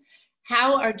question?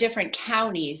 How are different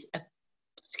counties,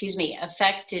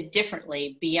 affected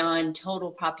differently beyond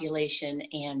total population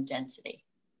and density?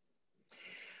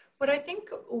 What I think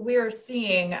we're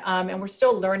seeing, and we're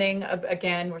still learning,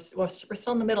 again, we're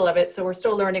still in the middle of it, so we're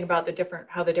still learning about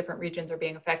how the different regions are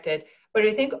being affected. But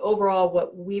I think overall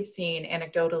what we've seen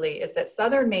anecdotally is that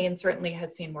Southern Maine certainly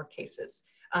has seen more cases.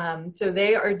 So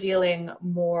they are dealing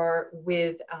more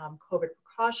with COVID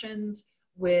precautions,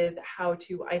 with how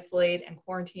to isolate and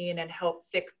quarantine and help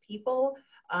sick people.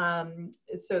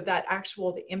 So that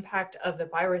the impact of the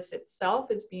virus itself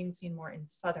is being seen more in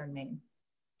Southern Maine.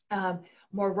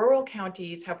 More rural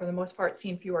counties have, for the most part,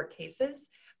 seen fewer cases,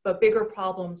 but bigger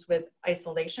problems with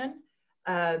isolation.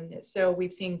 So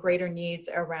we've seen greater needs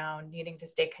around needing to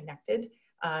stay connected,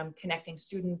 connecting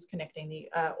students, connecting the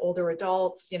older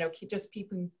adults, just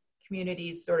keeping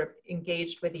communities sort of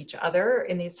engaged with each other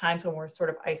in these times when we're sort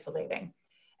of isolating.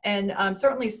 And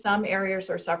certainly some areas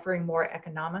are suffering more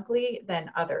economically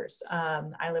than others.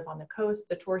 I live on the coast.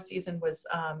 The tour season was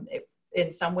in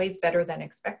some ways better than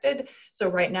expected. So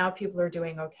right now people are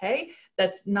doing okay.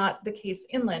 That's not the case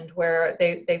inland, where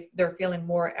they're feeling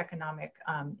more economic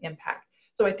impact.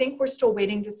 So I think we're still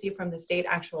waiting to see from the state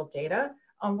actual data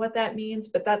on what that means,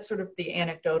 but that's sort of the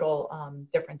anecdotal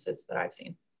differences that I've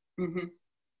seen. Mm-hmm.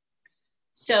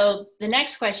 So the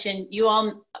next question, you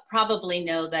all probably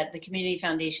know that the Community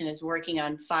Foundation is working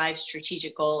on 5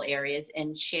 strategic goal areas,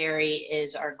 and Cherie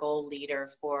is our goal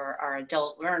leader for our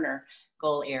adult learner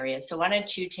goal area. So why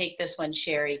don't you take this one,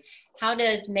 Cherie? How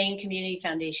does Maine Community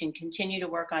Foundation continue to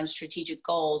work on strategic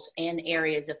goals and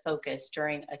areas of focus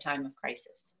during a time of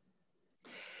crisis?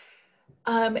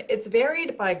 It's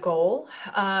varied by goal.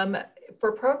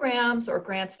 For programs or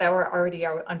grants that were already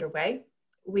underway,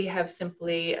 we have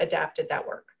simply adapted that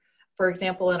work. For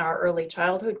example, in our early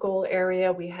childhood goal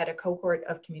area, we had a cohort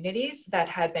of communities that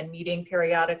had been meeting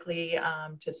periodically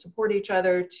to support each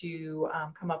other, to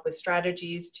come up with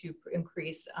strategies to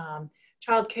increase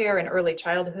childcare and early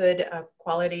childhood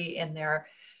quality in their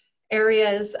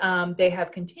areas. They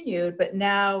have continued, but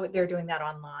now they're doing that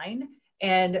online.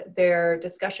 And their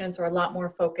discussions are a lot more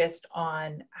focused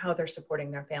on how they're supporting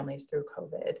their families through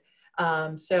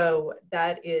COVID. So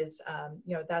that is,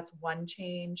 that's one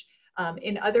change.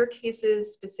 In other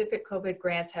cases, specific COVID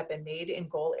grants have been made in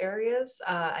goal areas.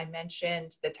 I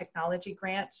mentioned the technology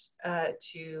grant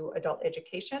to adult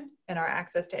education in our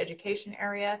access to education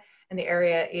area, and the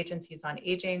area agencies on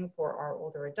aging for our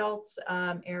older adults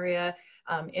area.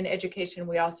 In education,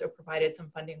 we also provided some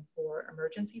funding for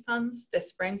emergency funds this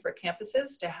spring for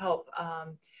campuses to help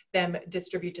them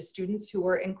distribute to students who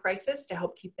are in crisis, to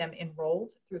help keep them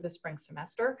enrolled through the spring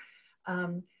semester.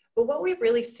 But what we've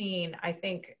really seen, I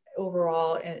think,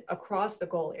 overall across the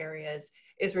goal areas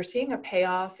is we're seeing a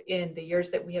payoff in the years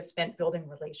that we have spent building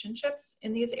relationships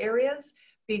in these areas,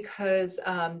 because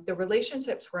the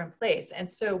relationships were in place. And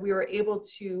so we were able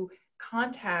to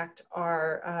contact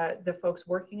the folks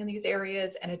working in these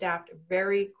areas and adapt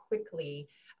very quickly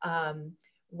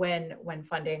when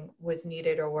funding was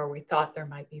needed or where we thought there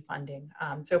might be funding.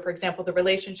 So for example, the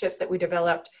relationships that we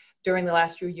developed during the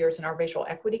last few years in our racial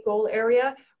equity goal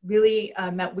area really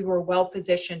meant we were well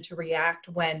positioned to react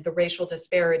when the racial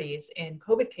disparities in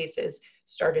COVID cases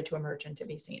started to emerge and to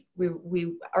be seen.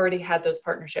 We already had those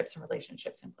partnerships and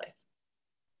relationships in place.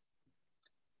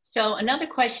 So another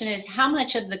question is, how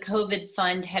much of the COVID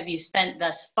fund have you spent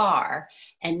thus far,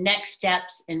 and next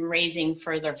steps in raising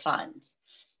further funds?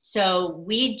 So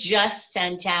we just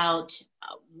sent out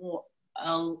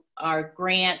our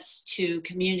grants to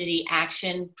community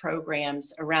action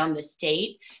programs around the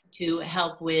state to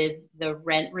help with the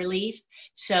rent relief.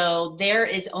 So there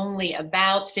is only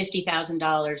about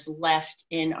 $50,000 left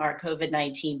in our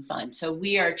COVID-19 fund. So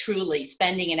we are truly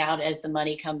spending it out as the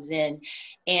money comes in.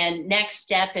 And next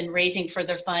step in raising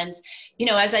further funds,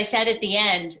 as I said at the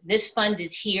end, this fund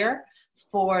is here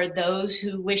for those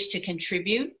who wish to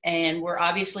contribute, and we're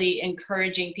obviously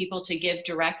encouraging people to give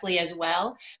directly as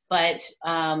well, but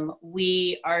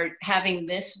we are having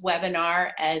this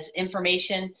webinar as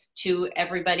information to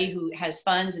everybody who has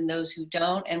funds and those who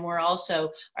don't, and we're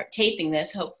also taping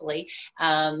this, hopefully,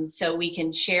 so we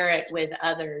can share it with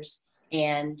others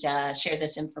and share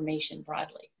this information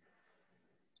broadly.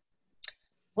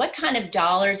 What kind of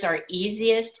dollars are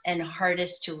easiest and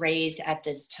hardest to raise at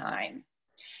this time?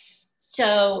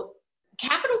 So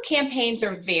capital campaigns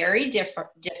are very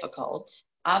difficult.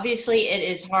 Obviously, it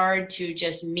is hard to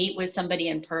just meet with somebody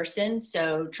in person,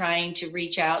 so trying to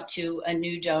reach out to a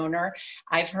new donor.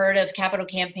 I've heard of capital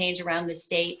campaigns around the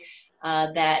state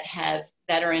that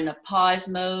are in a pause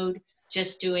mode,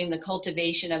 just doing the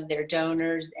cultivation of their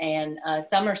donors, and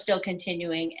some are still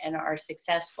continuing and are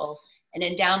successful. And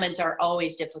endowments are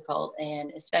always difficult,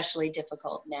 and especially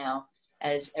difficult now,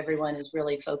 as everyone is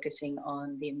really focusing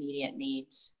on the immediate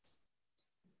needs.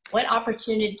 What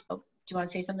opportunity, do you want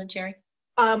to say something, Cherie?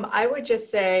 I would just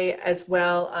say as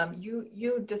well,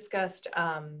 you discussed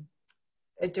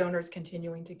donors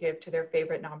continuing to give to their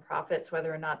favorite nonprofits,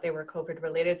 whether or not they were COVID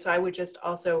related. So I would just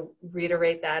also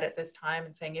reiterate that at this time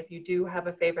and saying, if you do have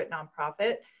a favorite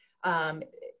nonprofit,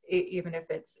 even if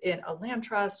it's in a land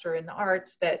trust or in the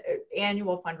arts, that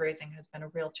annual fundraising has been a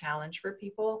real challenge for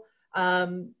people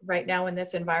right now in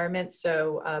this environment.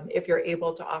 So if you're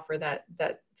able to offer that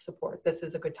support, this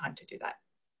is a good time to do that.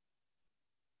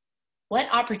 What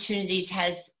opportunities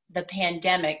has the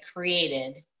pandemic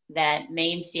created that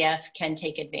MaineCF can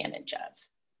take advantage of?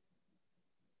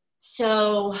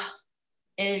 So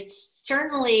it's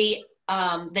certainly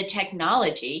the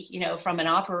technology, you know, from an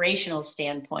operational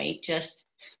standpoint, just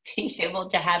being able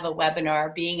to have a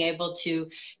webinar, being able to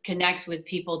connect with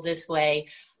people this way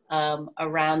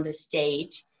around the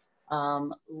state,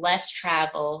 less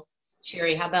travel.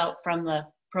 Cherie, how about from the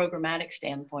programmatic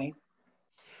standpoint?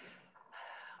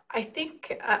 I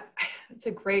think it's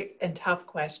a great and tough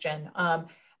question.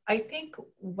 I think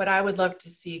what I would love to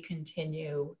see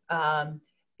continue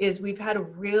is we've been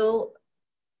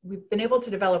able to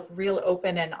develop real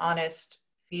open and honest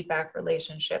feedback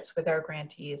relationships with our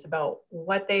grantees about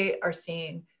what they are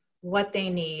seeing, what they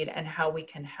need, and how we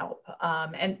can help.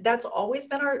 And that's always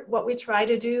been what we try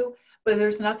to do, but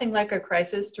there's nothing like a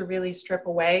crisis to really strip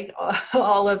away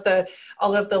all of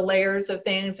the layers of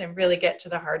things and really get to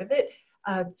the heart of it.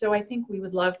 So I think we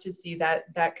would love to see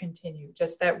that continue,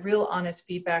 just that real honest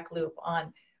feedback loop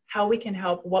on how we can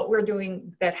help, what we're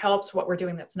doing that helps, what we're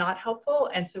doing that's not helpful,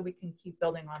 and so we can keep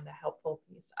building on the helpful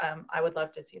piece. I would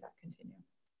love to see that continue.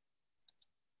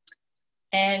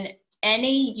 And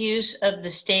any use of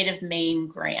the state of Maine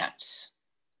grants?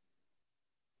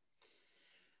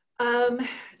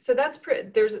 So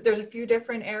there's a few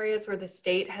different areas where the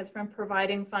state has been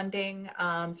providing funding.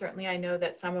 Certainly I know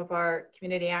that some of our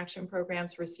community action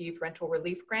programs received rental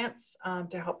relief grants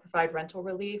to help provide rental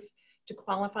relief to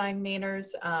qualifying Mainers.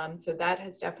 So that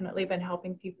has definitely been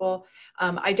helping people.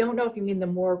 I don't know if you mean the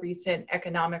more recent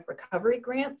economic recovery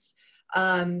grants.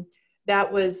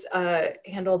 That was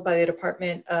handled by the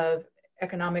Department of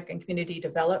Economic and Community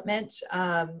Development,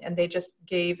 and they just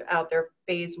gave out their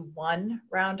phase 1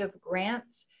 round of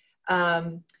grants.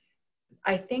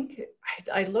 I think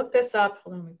I looked this up,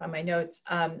 hold on, let me find my notes.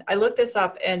 I looked this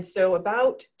up, and so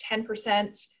about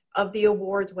 10% of the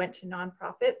awards went to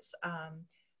nonprofits.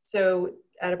 So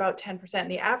at about 10%,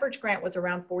 the average grant was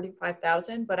around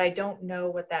 $45,000, but I don't know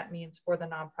what that means for the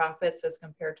nonprofits as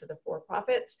compared to the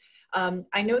for-profits.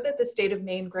 I know that the state of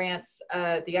Maine grants,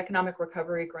 the economic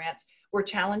recovery grants, were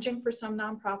challenging for some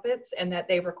nonprofits, and that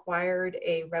they required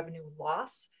a revenue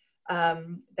loss,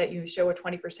 that you show a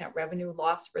 20% revenue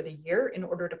loss for the year in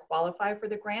order to qualify for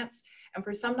the grants. And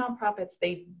for some nonprofits,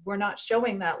 they were not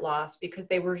showing that loss because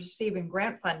they were receiving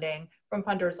grant funding from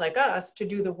funders like us to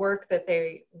do the work that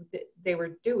they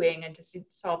were doing and to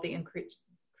solve the increased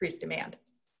demand.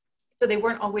 So they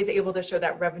weren't always able to show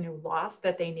that revenue loss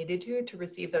that they needed to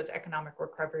receive those economic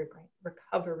recovery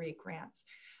grants.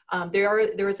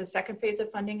 There is a second phase of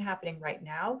funding happening right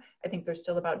now. I think there's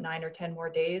still about 9 or 10 more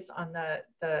days on the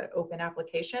open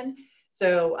application.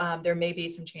 So there may be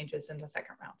some changes in the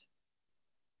second round.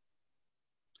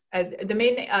 The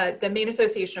Maine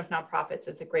Association of Nonprofits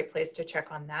is a great place to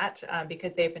check on that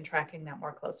because they've been tracking that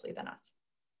more closely than us.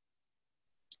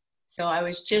 So I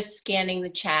was just scanning the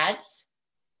chats.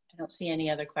 I don't see any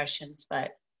other questions,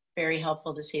 but very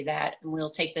helpful to see that. And we'll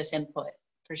take this input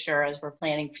for sure as we're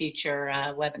planning future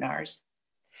webinars.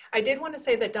 I did want to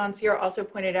say that Don Sear also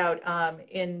pointed out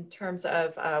in terms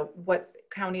of what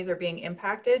counties are being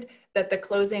impacted, that the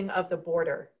closing of the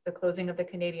border, the closing of the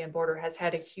Canadian border has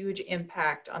had a huge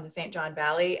impact on the St. John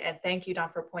Valley. And thank you, Don,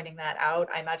 for pointing that out.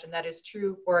 I imagine that is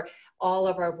true for all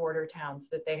of our border towns,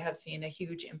 that they have seen a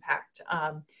huge impact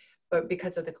but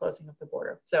because of the closing of the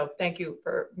border. So thank you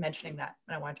for mentioning that.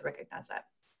 And I wanted to recognize that.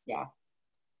 Yeah.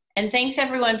 And thanks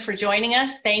everyone for joining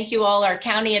us. Thank you all our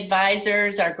county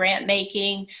advisors, our grant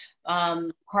making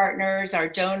partners, our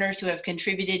donors who have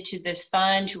contributed to this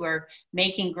fund, who are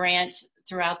making grants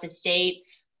throughout the state.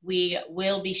 We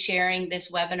will be sharing this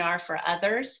webinar for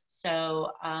others.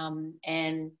 So,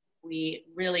 and we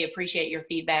really appreciate your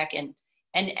feedback and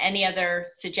any other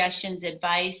suggestions,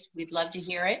 advice, we'd love to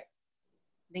hear it.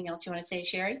 Anything else you want to say,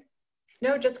 Cherie?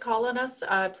 No, just call on us.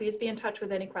 Please be in touch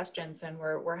with any questions, and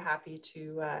we're happy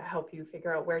to help you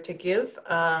figure out where to give,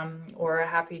 or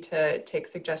happy to take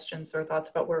suggestions or thoughts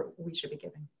about where we should be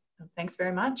giving. So thanks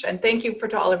very much. And thank you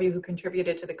to all of you who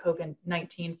contributed to the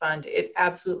COVID-19 fund. It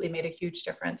absolutely made a huge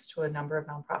difference to a number of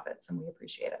nonprofits, and we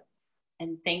appreciate it.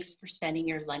 And thanks for spending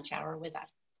your lunch hour with us.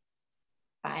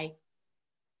 Bye.